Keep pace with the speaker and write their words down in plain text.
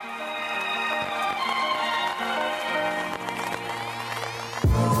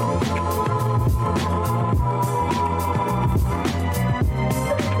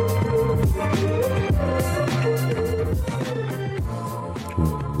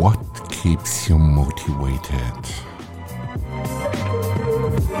What keeps you motivated?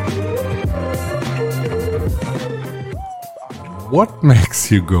 What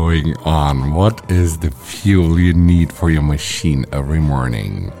makes you going on? What is the fuel you need for your machine every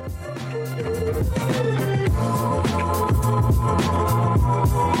morning?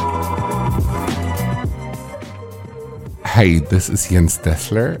 Hey, this is Jens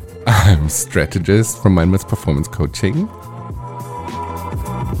Dessler. I'm strategist from Mindmats Performance Coaching.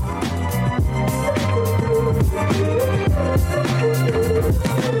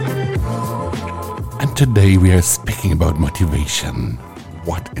 And today we are speaking about motivation.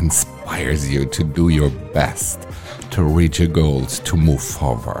 What inspires you to do your best, to reach your goals, to move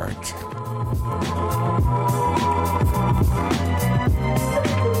forward?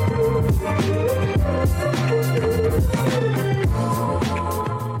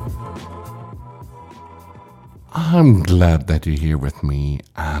 I'm glad that you're here with me,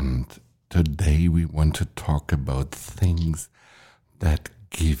 and today we want to talk about things that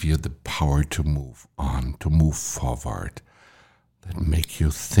give you the power to move on, to move forward, that make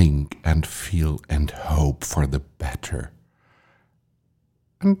you think and feel and hope for the better.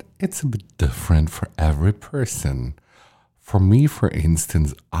 And it's a bit different for every person. For me, for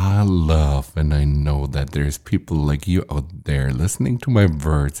instance, I love when I know that there's people like you out there listening to my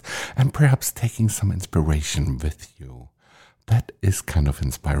words and perhaps taking some inspiration with you. That is kind of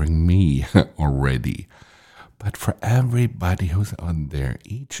inspiring me already. But for everybody who's out there,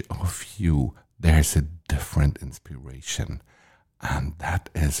 each of you, there's a different inspiration. And that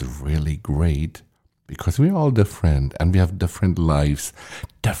is really great because we're all different and we have different lives,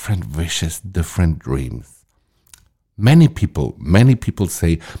 different wishes, different dreams. Many people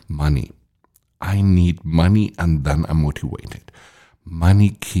say money. I need money and then I'm motivated. Money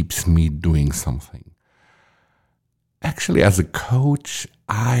keeps me doing something. Actually, as a coach,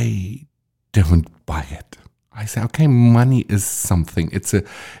 I don't buy it. I say, okay, money is something. It's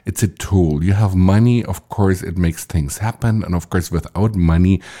a tool. You have money, of course, it makes things happen. And of course, without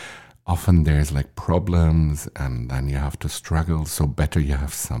money, often there's like problems and then you have to struggle. So better you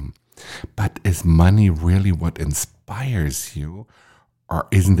have some. But is money really what inspires you? Or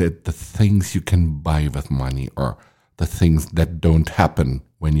isn't it the things you can buy with money or the things that don't happen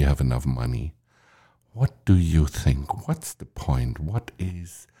when you have enough money? What do you think? What's the point? What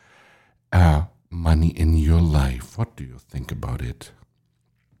is money in your life? What do you think about it?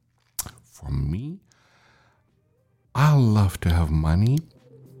 For me, I love to have money.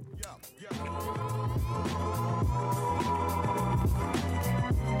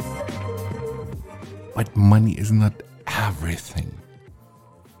 But money is not everything.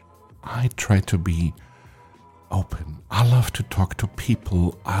 I try to be open. I love to talk to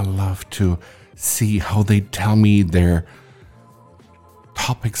people. I love to see how they tell me their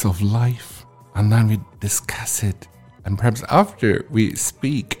topics of life. And then we discuss it. And perhaps after we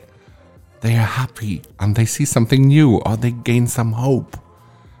speak, they are happy and they see something new or they gain some hope.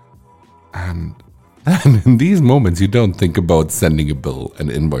 And then in these moments, you don't think about sending a bill,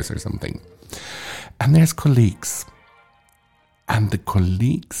 an invoice or something. And there's colleagues. And the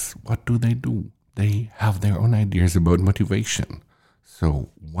colleagues, what do? They have their own ideas about motivation. So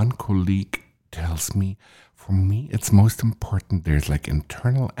one colleague tells me, for me, it's most important there's like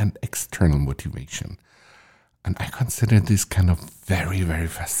internal and external motivation. And I consider this kind of very, very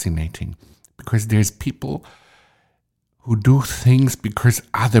fascinating because there's people who do things because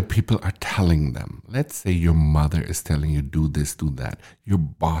other people are telling them. Let's say your mother is telling you do this, do that. Your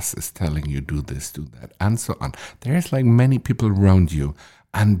boss is telling you do this, do that, and so on. There's like many people around you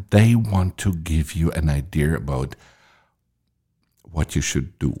and they want to give you an idea about what you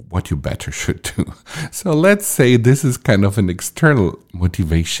should do, what you better should do. So let's say this is kind of an external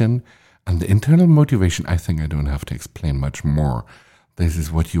motivation. And the internal motivation, I think I don't have to explain much more. This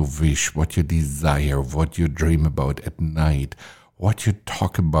is what you wish, what you desire, what you dream about at night, what you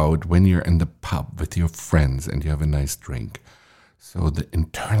talk about when you're in the pub with your friends and you have a nice drink. So the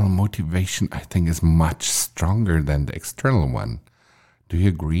internal motivation, I think, is much stronger than the external one. Do you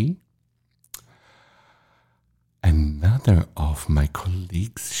agree? Another of my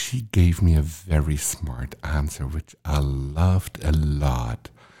colleagues, she gave me a very smart answer, which I loved a lot.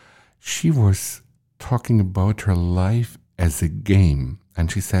 She was talking about her life as a game.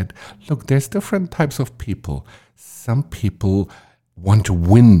 And she said, look, there's different types of people. Some people want to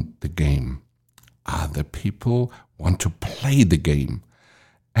win the game. Other people want to play the game.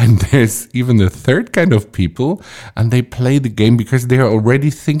 And there's even the third kind of people, and they play the game because they are already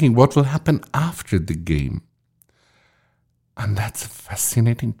thinking what will happen after the game. And that's a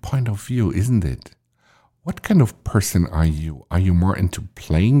fascinating point of view, isn't it? What kind of person are you? Are you more into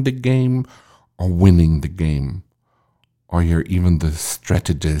playing the game or winning the game? Or you're even the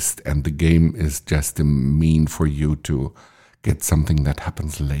strategist and the game is just a mean for you to get something that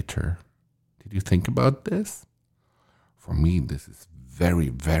happens later? Did you think about this? For me, this is very,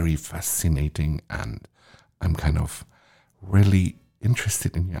 very fascinating, and I'm kind of really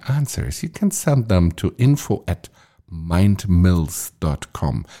interested in your answers. You can send them to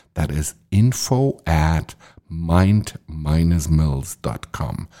info@mindmills.com. That is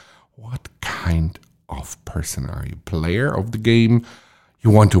info@mind-mills.com. What kind of person are you? Player of the game?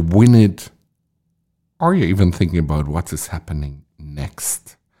 You want to win it? Or you're even thinking about what is happening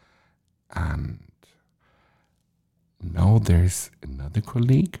next? And now there's another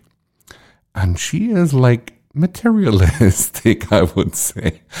colleague, and she is like materialistic, I would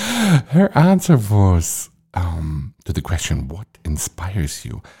say. Her answer was to the question, what inspires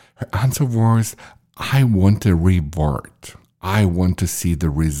you? Her answer was, I want a reward. I want to see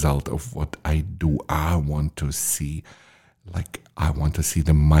the result of what I do. I want to see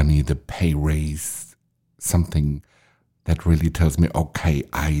the money, the pay raise, something that really tells me, okay,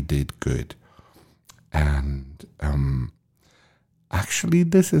 I did good. And actually,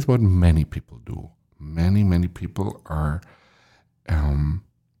 this is what many people do. Many people are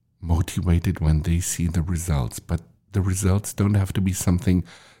motivated when they see the results, but the results don't have to be something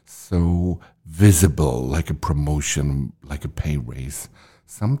so visible, like a promotion, like a pay raise.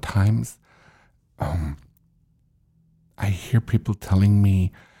 Sometimes I hear people telling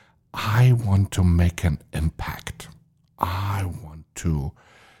me, I want to make an impact. I want to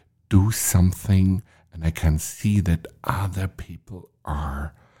do something, and I can see that other people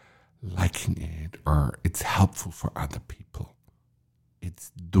are liking it, or it's helpful for other people.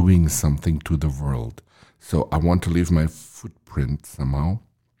 It's doing something to the world. So I want to leave my footprint somehow.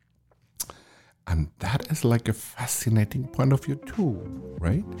 And that is like a fascinating point of view too,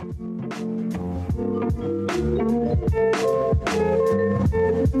 right?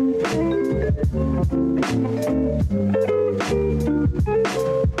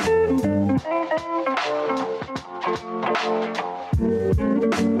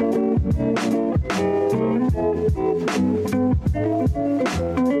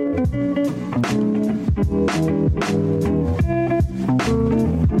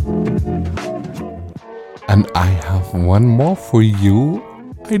 And I have one more for you.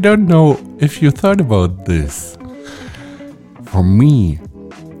 I don't know if you thought about this. For me,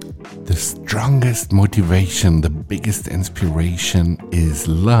 the strongest motivation, the biggest inspiration is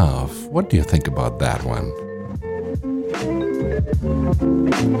love. What do you think about that one?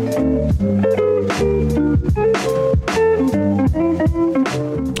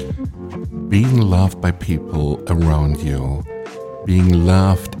 Being loved by people around you, being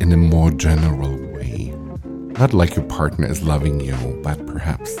loved in a more general way. Not like your partner is loving you, but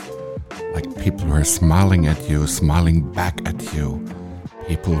perhaps like people who are smiling at you, smiling back at you.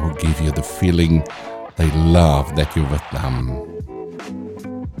 People who give you the feeling they love that you're with them.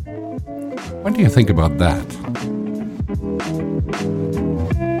 What do you think about that?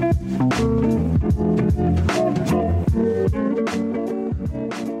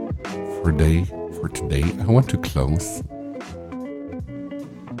 For today, I want to close.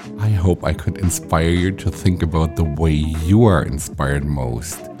 I hope I could inspire you to think about the way you are inspired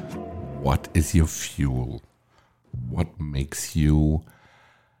most. What is your fuel? What makes you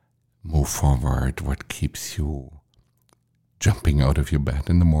move forward? What keeps you jumping out of your bed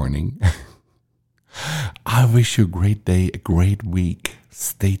in the morning? I wish you a great day, a great week.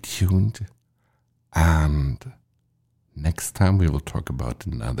 Stay tuned. And next time we will talk about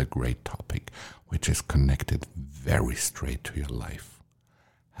another great topic, which is connected very straight to your life.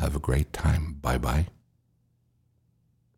 Have a great time. Bye-bye.